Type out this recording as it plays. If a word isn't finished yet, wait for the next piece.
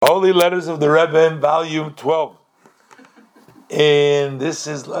Holy Letters of the Rebbe, Volume 12. And this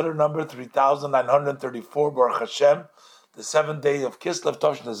is letter number 3934, Baruch Hashem, the 7th day of Kislev,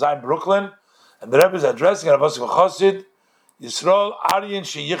 Tovshin Zayin, Brooklyn. And the Rebbe is addressing Ravosik Chosid, Yisrael Aryan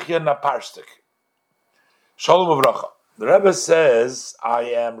Sheyichya Naparstik. Shalom Uvracha. The Rebbe says, I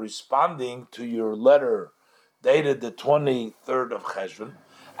am responding to your letter dated the 23rd of Cheshvan.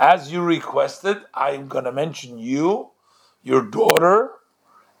 As you requested, I'm going to mention you, your daughter,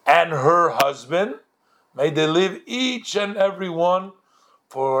 and her husband. May they live each and every one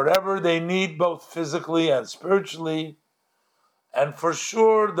for whatever they need, both physically and spiritually. And for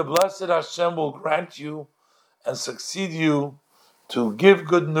sure, the blessed Hashem will grant you and succeed you to give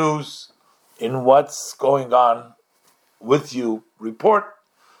good news in what's going on with you. Report.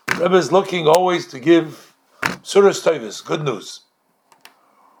 The Rebbe is looking always to give Suras Tovis, good news.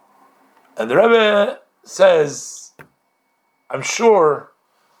 And the Rebbe says, I'm sure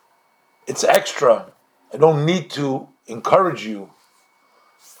it's extra. I don't need to encourage you.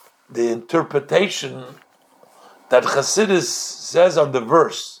 The interpretation that Chasidu says on the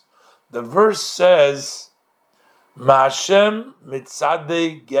verse. The verse says, Ma'ashem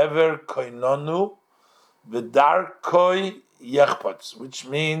mitzadei gever koinonu v'darkoi yechpatz, which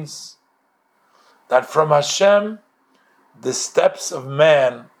means that from Hashem the steps of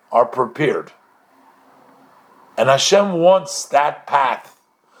man are prepared. And Hashem wants that path.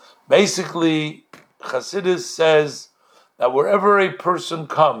 Basically, Chasidu says that wherever a person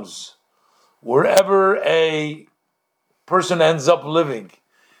comes, wherever a person ends up living,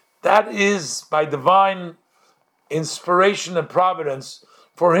 that is by divine inspiration and providence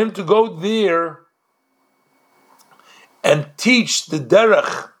for him to go there and teach the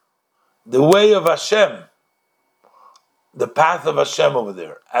derech, the way of Hashem, the path of Hashem over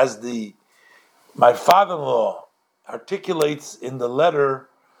there. As my father-in-law articulates in the letter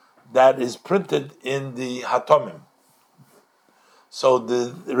that is printed in the Hatomim. So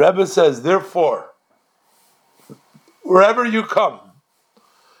the Rebbe says, therefore, wherever you come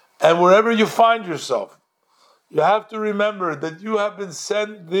and wherever you find yourself, you have to remember that you have been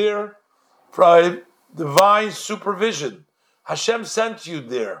sent there from divine supervision. Hashem sent you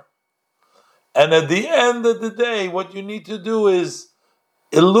there. And at the end of the day, what you need to do is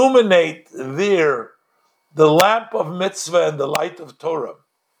illuminate there the lamp of mitzvah and the light of Torah.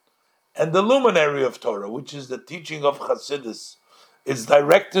 And the luminary of Torah, which is the teaching of Chassidus, its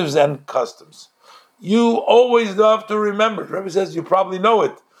directives and customs. You always have to remember, the Rebbe says you probably know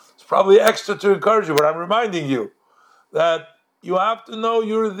it, it's probably extra to encourage you, but I'm reminding you that you have to know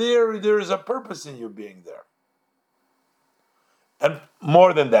you're there is a purpose in you being there. And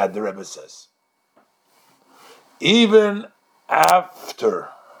more than that, the Rebbe says, even after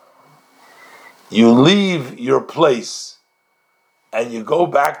you leave your place and you go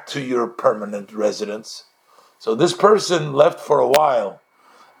back to your permanent residence. So this person left for a while,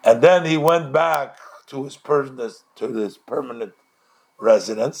 and then he went back to his permanent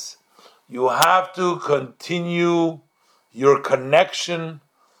residence. You have to continue your connection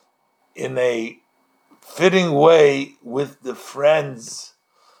in a fitting way with the friends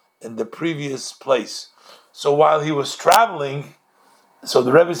in the previous place. So while he was traveling, so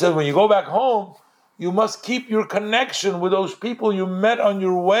the Rebbe said, when you go back home, you must keep your connection with those people you met on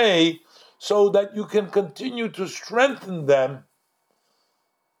your way so that you can continue to strengthen them,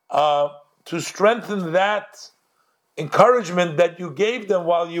 to strengthen that encouragement that you gave them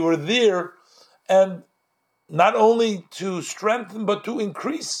while you were there, and not only to strengthen, but to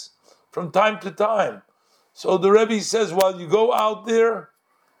increase from time to time. So the Rebbe says, while you go out there,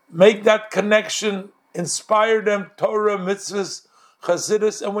 make that connection, inspire them, Torah, mitzvos,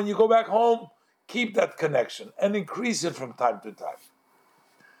 Chassidus, and when you go back home, keep that connection and increase it from time to time.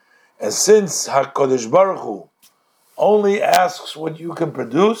 And since HaKadosh Baruch Hu only asks what you can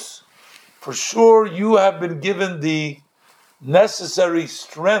produce, for sure you have been given the necessary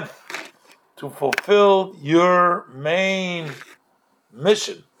strength to fulfill your main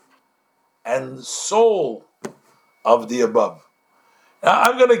mission and soul of the above. Now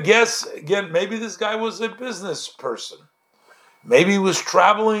I'm going to guess, again, maybe this guy was a business person. Maybe he was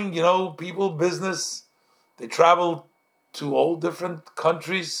traveling, people, business. They travel to all different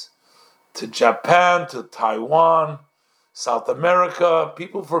countries, to Japan, to Taiwan, South America.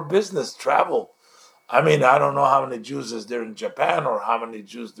 People for business travel. I mean, I don't know how many Jews is there in Japan or how many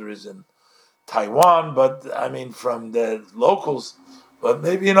Jews there is in Taiwan, but I mean from the locals, but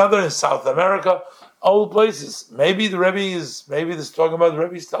maybe in South America, all places. Maybe this is talking about the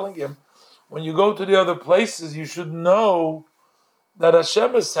Rebbe is telling him, when you go to the other places, you should know that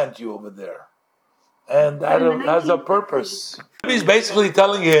Hashem has sent you over there. and that has a purpose. He's basically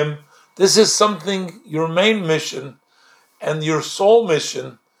telling him, this is something, your main mission and your sole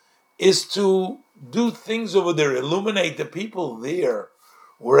mission is to do things over there, illuminate the people there,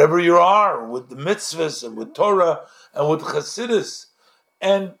 wherever you are, with the mitzvos and with Torah and with Chassidus.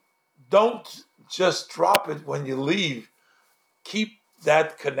 And don't just drop it when you leave. Keep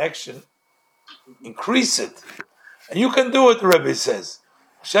that connection, increase it. And you can do it, the Rebbe says.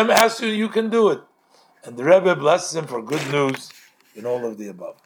 Hashem asks you, you can do it. And the Rebbe blesses him for good news in all of the above.